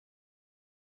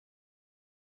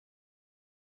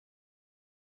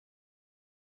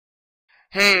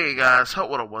Hey guys, Help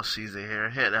 101 Caesar here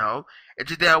to help. And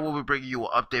today I will be bringing you an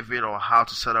update video on how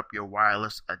to set up your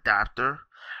wireless adapter.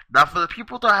 Now for the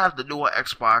people that have the newer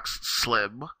Xbox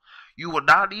Slim, you will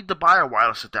not need to buy a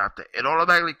wireless adapter. It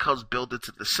automatically comes built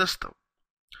into the system.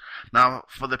 Now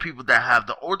for the people that have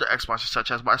the older Xboxes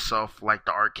such as myself, like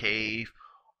the Arcade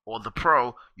or the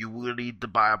Pro, you will need to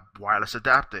buy a wireless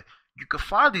adapter. You can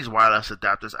find these wireless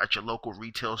adapters at your local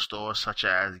retail stores such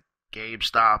as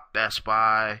GameStop, Best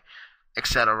Buy,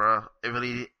 etc. It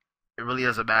really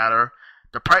doesn't matter.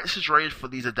 The prices range for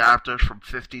these adapters from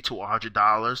 $50 to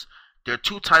 $100. There are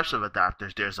two types of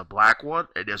adapters. There's a black one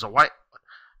and there's a white one.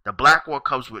 The black one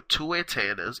comes with two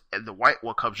antennas and the white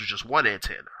one comes with just one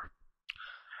antenna.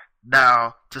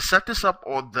 Now, to set this up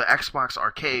on the Xbox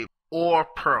Arcade or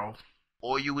Pro,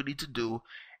 all you would need to do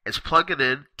is plug it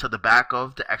in to the back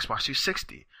of the Xbox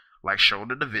 360, like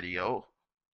shown in the video.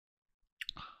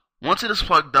 Once it is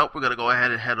plugged up, we're going to go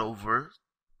ahead and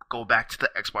go back to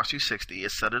the Xbox 360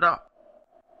 and set it up.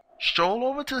 Stroll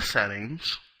over to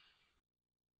Settings,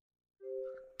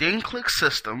 then click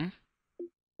System,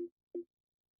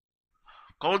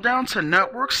 go down to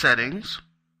Network Settings.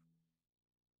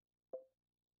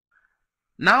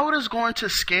 Now it is going to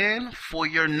scan for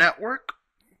your network.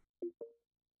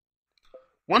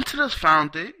 Once it has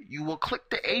found it, you will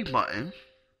click the A button.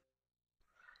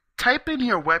 Type in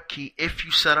your web key if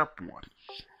you set up one.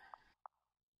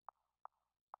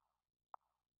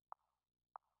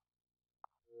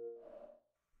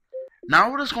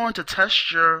 Now it is going to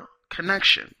test your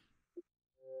connection.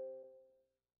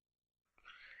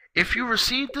 If you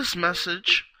receive this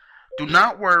message, do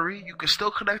not worry, you can still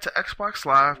connect to Xbox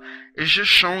Live. It's just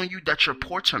showing you that your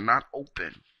ports are not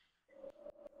open.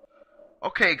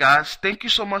 Okay guys, thank you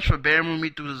so much for bearing with me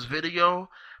through this video.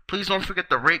 Please don't forget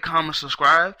to rate, comment,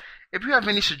 subscribe. If you have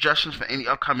any suggestions for any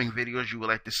upcoming videos you would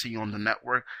like to see on the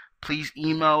network, please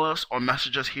email us or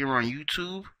message us here on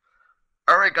YouTube.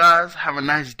 Alright guys, have a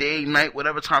nice day, night,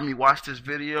 whatever time you watch this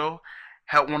video.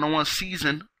 Help 101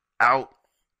 Season out.